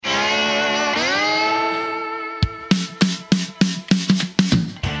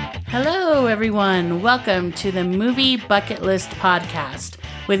everyone. Welcome to the Movie Bucket List Podcast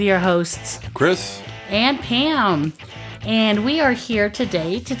with your hosts, Chris and Pam. And we are here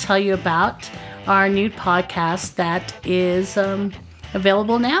today to tell you about our new podcast that is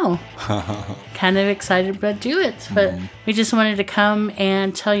available now. Kind of excited to do it, but we just wanted to come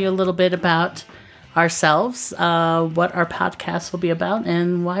and tell you a little bit about ourselves, what our podcast will be about,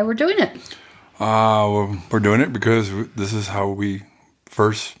 and why we're doing it. We're doing it because this is how we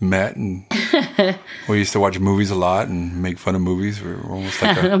first met, and we used to watch movies a lot and make fun of movies. We're almost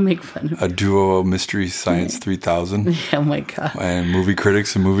like a duo of Mystery Science 3000. Oh my God. And movie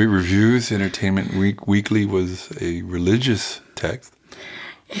critics and movie reviews. Entertainment Weekly was a religious text.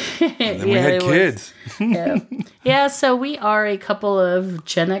 And then we had kids. Yeah, so we are a couple of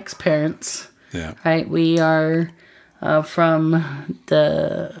Gen X parents. Yeah. Right? We are from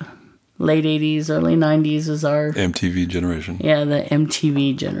the late 80s, early 90s is our... MTV generation. Yeah, the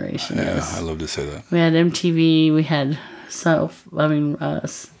MTV generation. Yeah, yes. I love to say that. We had MTV, we had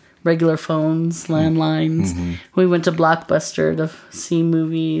regular phones, landlines. Mm-hmm. We went to Blockbuster to see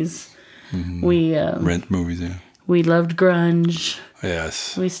movies. Mm-hmm. We... rent movies, yeah. We loved grunge.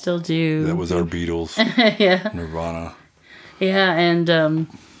 Yes. We still do. That was our Beatles. Yeah. Nirvana. Yeah, and...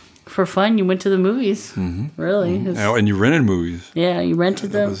 for fun, you went to the movies, really. Mm-hmm. And you rented movies. Yeah, you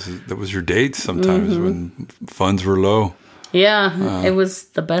rented them. That was your dates sometimes when funds were low. Yeah, it was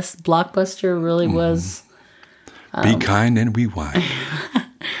the best. Blockbuster really was. Be kind and rewind.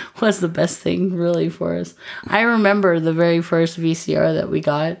 Was the best thing really for us. I remember the very first VCR that we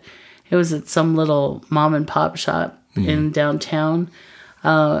got. It was at some little mom and pop shop in downtown.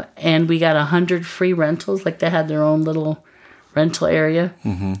 And we got 100 free rentals. Like they had their own little rental area,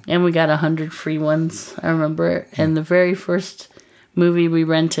 and we got 100 free ones. I remember it. And the very first movie we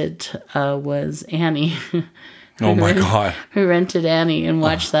rented was Annie. Oh my God! We rented Annie and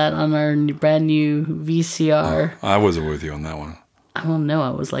watched that on our brand new VCR. I wasn't with you on that one. Oh no, I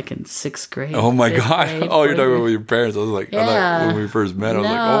was like in 6th grade. Oh my God! Grade, Oh, you're talking about with your parents. I was like, I thought when we first met, I was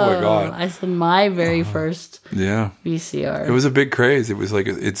like, oh my God! I said my very first VCR. It was a big craze. It was like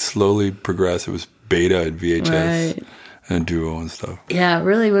it slowly progressed. It was beta and VHS. Right. And duo and stuff. Yeah, it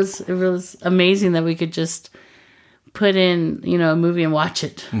really was. It was amazing that we could just put in, a movie and watch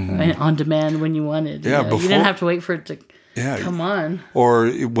it on demand when you wanted. Yeah, you didn't have to wait for it to come on. Or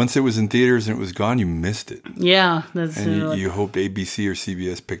once it was in theaters and it was gone, you missed it. Yeah, you hoped ABC or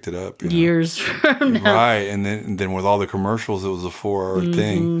CBS picked it up years from now. Right, and then with all the commercials, it was a 4-hour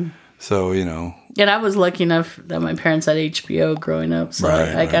thing. So And I was lucky enough that my parents had HBO growing up, so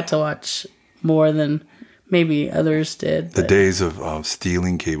I got to watch more than maybe others did. The days of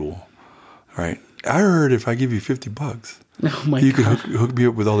stealing cable, right? I heard if I give you $50, oh my you God, could hook me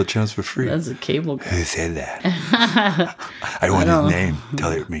up with all the channels for free. That's a cable guy. Who said that? I want his name.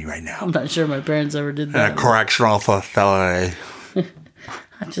 Tell it to me right now. I'm not sure my parents ever did that. And a correctional facility.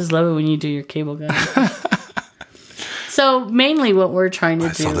 I just love it when you do your cable guy. So mainly what we're trying to do.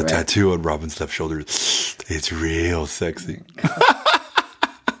 I saw the tattoo on Robin's left shoulder. It's real sexy.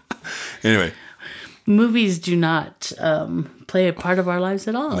 Anyway. Movies do not play a part of our lives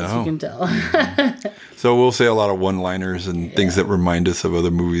at all, as you can tell. So we'll say a lot of one-liners and things that remind us of other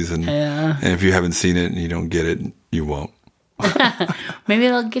movies. And if you haven't seen it and you don't get it, you won't. Maybe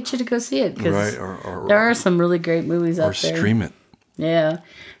it'll get you to go see it. Because there are some really great movies out there. Or stream it. Yeah.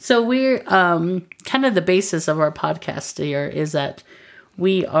 So we're kind of the basis of our podcast here is that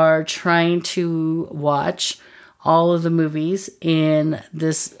we are trying to watch all of the movies in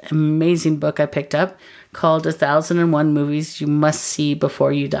this amazing book I picked up called 1001 Movies You Must See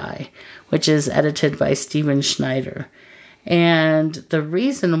Before You Die, which is edited by Steven Schneider. And the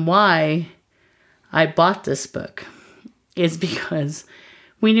reason why I bought this book is because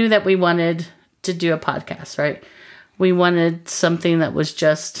we knew that we wanted to do a podcast, right? We wanted something that was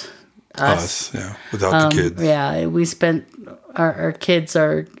just us. Without the kids. Yeah, we spent, our kids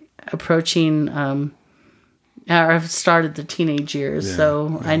are approaching... have started the teenage years,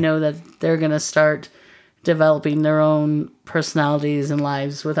 I know that they're going to start developing their own personalities and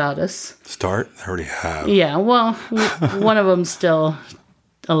lives without us. Start? They already have. Yeah, well, one of them's still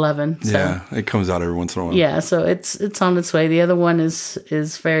 11. So. Yeah, it comes out every once in a while. Yeah, so it's on its way. The other one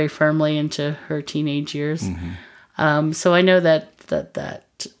is very firmly into her teenage years. So I know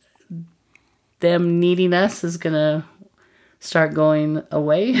that them needing us is going to start going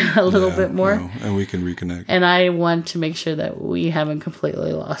away a little bit more. And we can reconnect. And I want to make sure that we haven't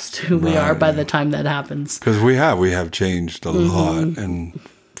completely lost who we are by the time that happens. Because we have changed a lot and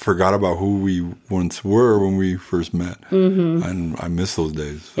forgot about who we once were when we first met. And I miss those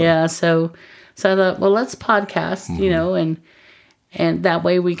days. So. Yeah, so I thought, well, let's podcast, And that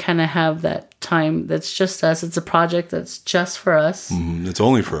way we kind of have that time that's just us. It's a project that's just for us. Mm-hmm. It's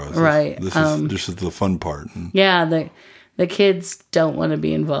only for us. Right. This is the fun part. Yeah, the kids don't want to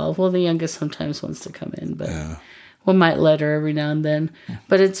be involved. Well, the youngest sometimes wants to come in, but we might let her every now and then.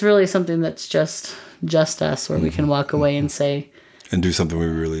 But it's really something that's just us, where we can walk away and say... And do something we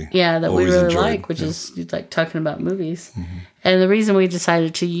really that we really enjoyed. like, which is like talking about movies. Mm-hmm. And the reason we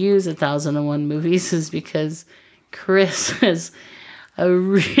decided to use 1001 Movies is because Chris has a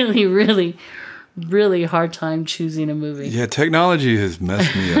really, really, really hard time choosing a movie. Yeah, technology has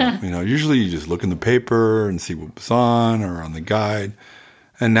messed me up. Usually you just look in the paper and see what was on or on the guide.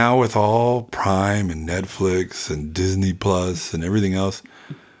 And now with all Prime and Netflix and Disney Plus and everything else,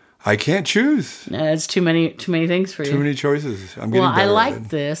 I can't choose. It's too many things for you. Too many choices. I'm getting better I at like it.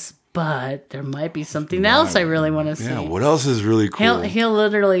 this, but there might be something else I really want to see. Yeah, what else is really cool? He'll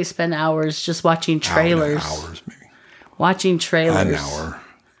literally spend hours just watching trailers. Hours, maybe. Watching trailers. An hour.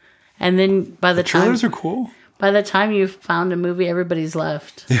 And then by the time... Trailers are cool. By the time you've found a movie, everybody's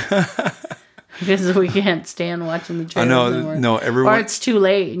left. Because we can't stand watching the trailers anymore. No, everyone... Or it's too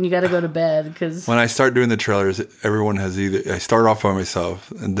late and you got to go to bed. Because when I start doing the trailers, everyone has I start off by myself,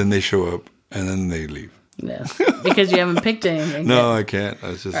 and then they show up, and then they leave. Yeah, because you haven't picked anything. No, I can't.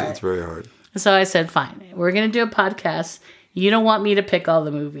 It's very hard. So I said, fine, we're going to do a podcast. You don't want me to pick all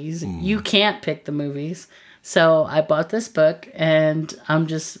the movies. You can't pick the movies. So I bought this book, and I'm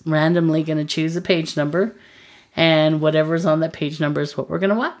just randomly going to choose a page number, and whatever's on that page number is what we're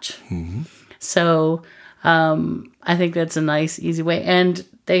going to watch. Mm-hmm. So I think that's a nice, easy way. And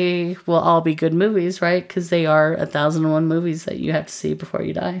they will all be good movies, right? Because they are 1001 movies that you have to see before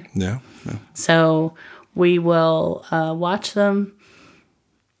you die. Yeah. So we will watch them.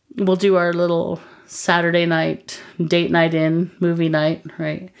 We'll do our little Saturday night, date night in, movie night,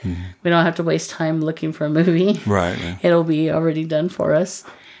 right? Mm-hmm. We don't have to waste time looking for a movie. Right. It'll be already done for us.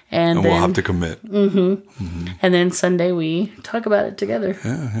 And then, we'll have to commit. Mm-hmm. Mm-hmm. And then Sunday we talk about it together.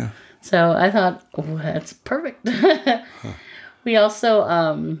 Yeah. So I thought, that's perfect. We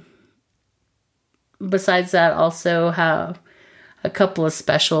also, besides that, also have a couple of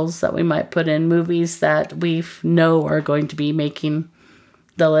specials that we might put in, movies that we know are going to be making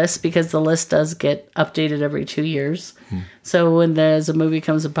the list, because the list does get updated every 2 years. So when there's a movie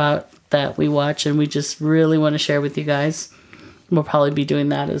comes about that we watch and we just really want to share with you guys, we'll probably be doing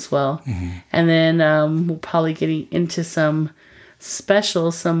that as well. Mm-hmm. And then we'll probably get into some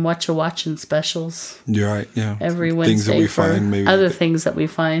specials, some watching specials. You're right, yeah. Every Wednesday. Things that we find, maybe. Other things that we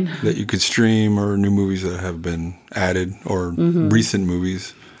find. That you could stream, or new movies that have been added, or recent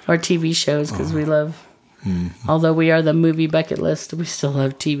movies. Or TV shows, because we love... Mm-hmm. Although we are the movie bucket list, we still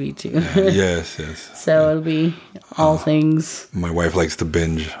love TV too. Yes. So it'll be all things. My wife likes to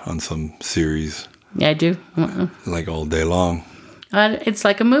binge on some series. Yeah, I do. Like all day long. It's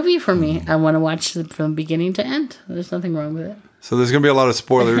like a movie for me. I want to watch it from beginning to end. There's nothing wrong with it. So there's going to be a lot of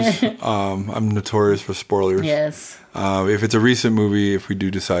spoilers. I'm notorious for spoilers. Yes. If it's a recent movie, if we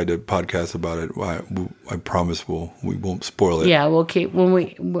do decide to podcast about it, I promise we won't spoil it. Yeah, we'll keep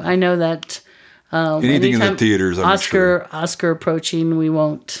I know that. Anything in the theaters, Oscar approaching, we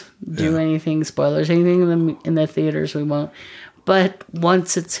won't do anything spoilers. Anything in the theaters, we won't. But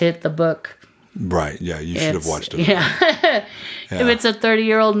once it's hit the book, right? Yeah, you should have watched it. Yeah. If it's a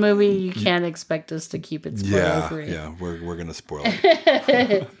 30-year-old movie, you can't expect us to keep it spoiler free. Yeah, we're gonna spoil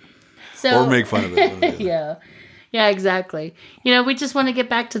it, or make fun of it. Yeah, exactly. We just want to get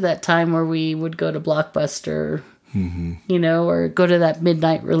back to that time where we would go to Blockbuster. Mm-hmm. Or go to that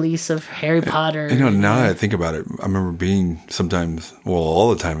midnight release of Harry Potter. Now that I think about it, I remember being sometimes,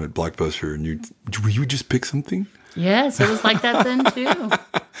 all the time at Blockbuster, and you just pick something? Yes, it was like that then too.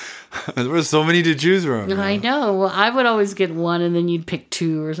 There were so many to choose from. I know. Well, I would always get one, and then you'd pick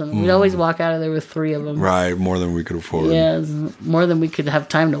two or something. We'd always walk out of there with 3 of them. Right, more than we could afford. Yeah, more than we could have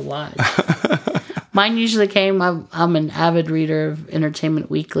time to watch. Mine usually came, I'm an avid reader of Entertainment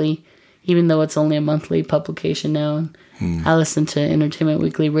Weekly, even though it's only a monthly publication now. I listen to Entertainment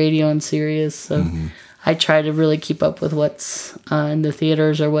Weekly radio and Sirius, so I try to really keep up with what's in the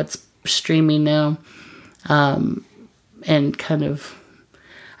theaters or what's streaming now. And kind of,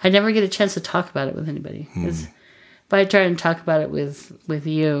 I never get a chance to talk about it with anybody. But I try and talk about it with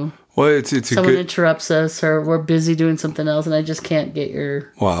you. Well, it's someone interrupts us, or we're busy doing something else, and I just can't get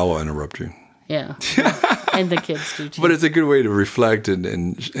your... Well, I will interrupt you. Yeah. And the kids do too. But it's a good way to reflect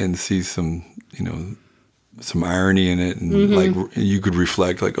and see some, some irony in it. And like you could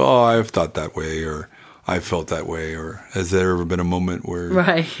reflect like, oh, I've thought that way, or I felt that way. Or has there ever been a moment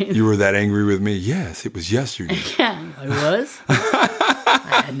where you were that angry with me? Yes, it was yesterday. Yeah, I was.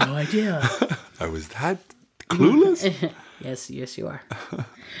 I had no idea. I was that clueless. Yes, you are.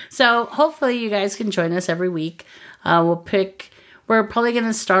 So hopefully you guys can join us every week. We're probably going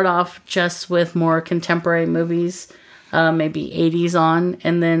to start off just with more contemporary movies, maybe 80s on.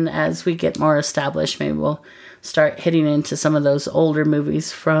 And then as we get more established, maybe we'll start hitting into some of those older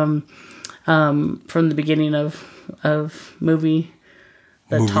movies from the beginning of movie,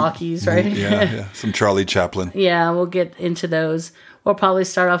 talkies, right? Yeah. Some Charlie Chaplin. Yeah, we'll get into those. We'll probably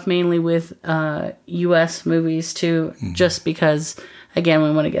start off mainly with U.S. movies too, just because, again,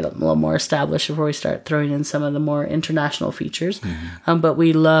 we want to get a little more established before we start throwing in some of the more international features. But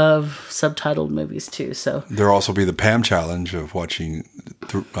we love subtitled movies too. So there'll also be the Pam challenge of watching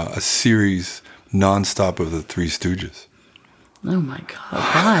a series nonstop of the Three Stooges. Oh my God!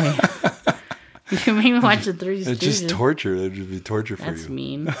 Why? You made me watch the Three Stooges. It's just torture. It'd just be torture for you. That's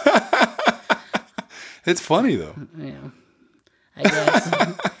mean. It's funny though. Yeah. I guess.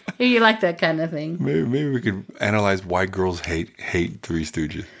 You like that kind of thing. Maybe we could analyze why girls hate Three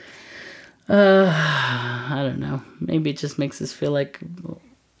Stooges. I don't know. Maybe it just makes us feel like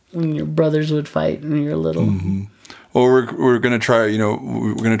when your brothers would fight when you're little. Well, we're gonna try.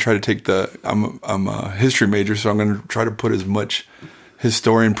 We're gonna try to take I'm a history major, so I'm gonna try to put as much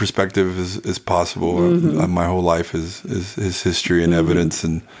historian perspective as possible. My whole life is history and evidence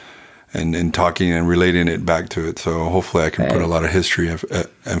and talking and relating it back to it. So hopefully I can put a lot of history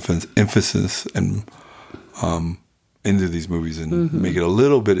emphasis and into these movies and make it a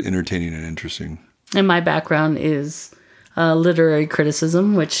little bit entertaining and interesting. And my background is literary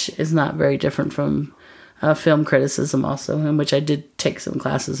criticism, which is not very different from film criticism also, in which I did take some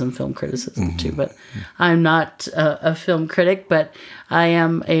classes in film criticism too. But I'm not a film critic, but I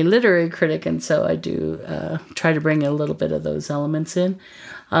am a literary critic, and so I do try to bring a little bit of those elements in.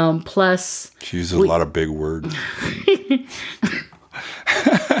 Plus, she uses a lot of big words.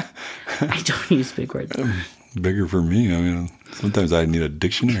 I don't use big words. Bigger for me. I mean, sometimes I need a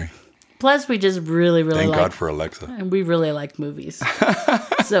dictionary. Plus, we just really Thank God for Alexa. And we really like movies.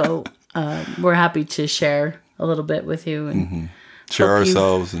 So we're happy to share a little bit with you and share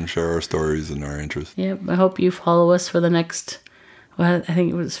ourselves and share our stories and our interests. Yep. I hope you follow us for the next, I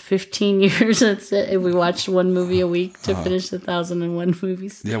think it was 15 years. That's it. If we watched one movie a week to finish the 1,001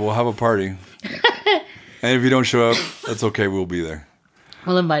 movies. Yeah, we'll have a party. And if you don't show up, that's okay. We'll be there.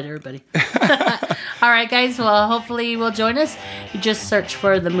 We'll invite everybody. All right, guys. Well, hopefully you will join us. You just search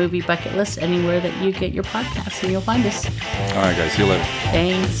for the Movie Bucket List anywhere that you get your podcasts and you'll find us. All right, guys. See you later.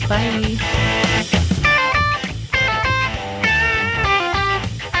 Thanks. Bye.